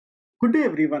Good day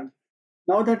everyone.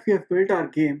 Now that we have built our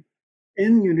game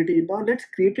in Unity, now let's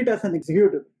create it as an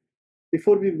executable.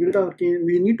 Before we build our game,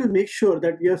 we need to make sure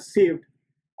that we have saved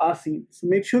our scene. So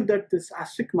make sure that this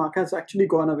asterisk mark has actually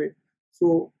gone away.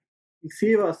 So we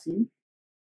save our scene,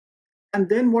 and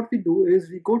then what we do is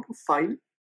we go to File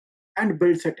and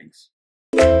Build Settings.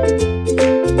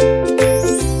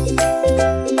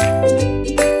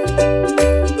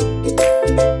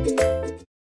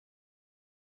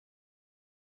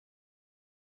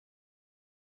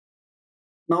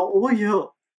 Now over here,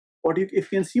 if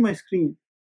you can see my screen,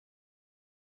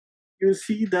 you'll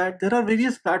see that there are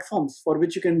various platforms for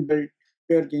which you can build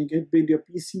your game. You can build your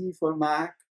PC for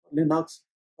Mac, Linux,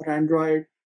 or Android.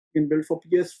 You can build for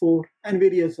PS4 and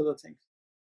various other things.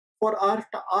 For our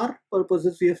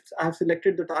purposes, I have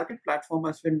selected the target platform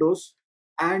as Windows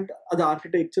and the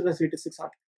architecture as 86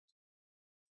 architecture.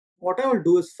 What I will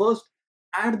do is first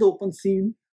add the open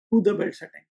scene to the build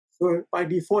setting. So by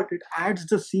default, it adds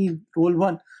the scene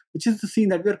role1, which is the scene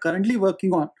that we are currently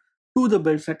working on, to the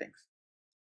build settings.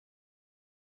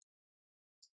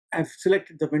 I've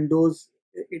selected the Windows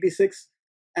 86,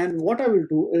 and what I will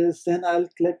do is then I'll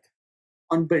click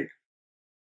on build.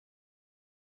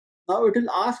 Now it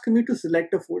will ask me to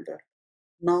select a folder.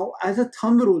 Now as a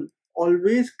thumb rule,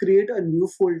 always create a new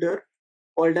folder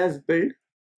called as build,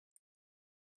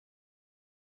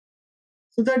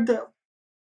 so that the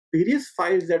various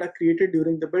files that are created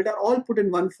during the build are all put in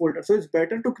one folder. So it's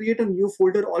better to create a new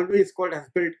folder always called as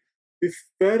build,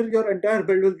 where your entire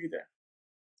build will be there.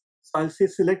 So I'll say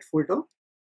select folder.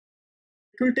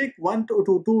 It will take 1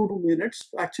 to 2 minutes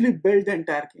to actually build the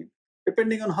entire game,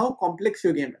 depending on how complex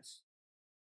your game is.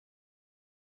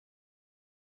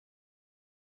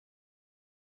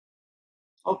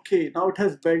 Okay, now it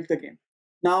has built the game.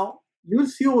 Now you'll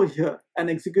see over here an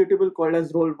executable called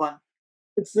as role1.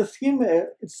 It's the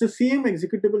same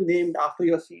executable named after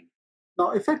your scene.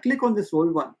 Now if I click on this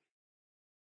role1,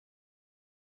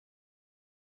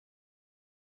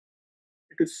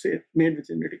 it is made with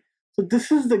Unity. So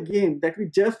this is the game that we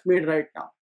just made right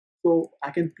now. So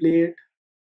I can play it.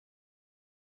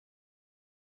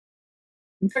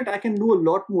 In fact, I can do a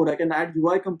lot more. I can add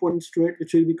UI components to it,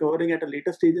 which we'll be covering at a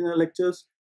later stage in our lectures.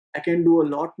 I can do a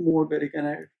lot more where you can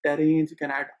add terrains, you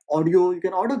can add audio, you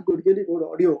can order really good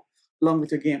audio along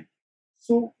with your game.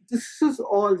 So this is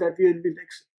all that we will be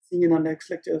seeing in our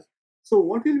next lectures. So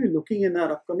what we'll be looking in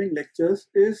our upcoming lectures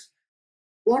is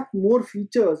what more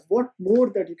features, what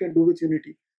more that you can do with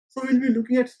Unity. So we'll be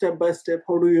looking at step by step,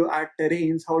 how do you add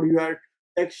terrains, how do you add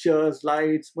textures,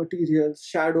 lights, materials,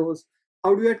 shadows,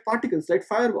 how do you add particles like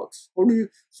fireworks?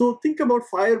 So think about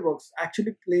fireworks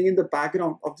actually playing in the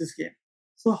background of this game.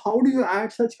 So how do you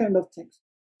add such kind of things?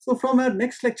 So from our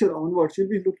next lecture onwards, we'll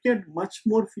be looking at much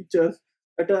more features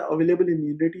that are available in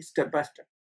Unity step by step.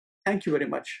 Thank you very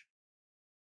much.